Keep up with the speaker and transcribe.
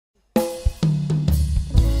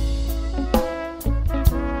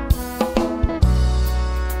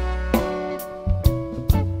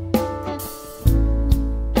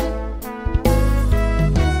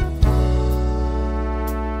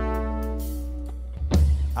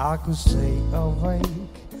I could stay awake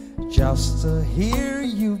just to hear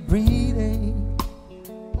you breathing.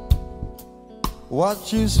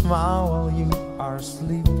 Watch you smile while you are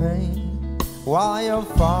sleeping, while you're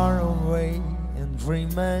far away and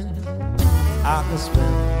dreaming. I could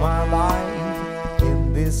spend my life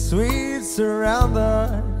in this sweet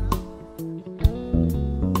surrender.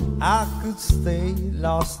 I could stay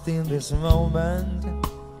lost in this moment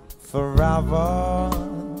forever.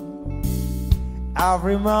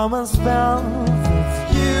 Every moment spent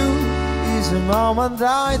with you is a moment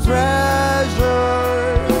I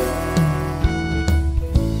treasure.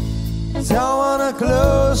 Don't wanna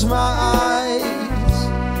close my eyes,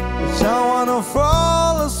 don't wanna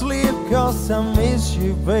fall asleep, 'cause I miss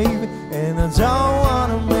you, baby, and I don't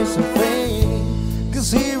wanna miss a thing.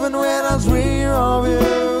 'Cause even when I dream of you,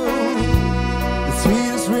 the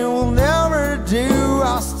sweetest dream will never do.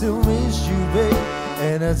 I still miss you, baby,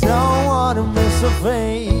 and I don't wanna miss a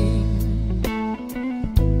thing.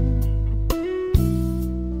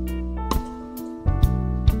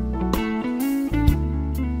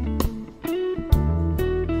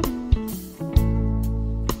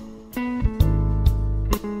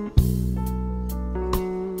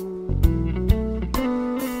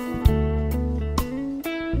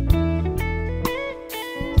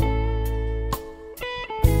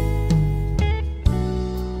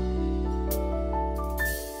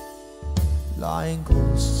 Lying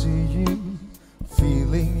close to you,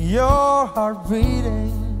 feeling your heart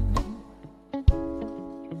beating,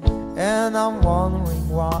 and I'm wondering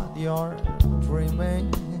what you're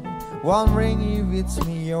dreaming, wondering if it's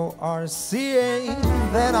me you are seeing.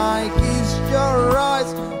 Then I kiss your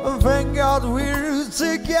eyes and thank God we're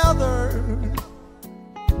together,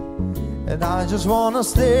 and I just wanna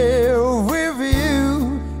stay with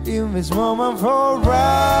you in this moment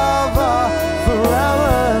forever,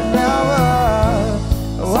 forever and ever.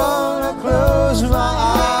 I wanna close my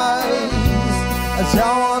eyes, I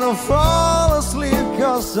don't wanna fall asleep,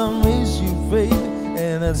 'cause I miss you, baby,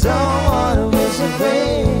 and I don't wanna miss a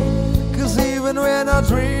thing. 'Cause even when I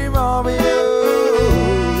dream of you,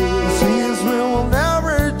 the sweetest we will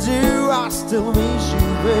never do. I still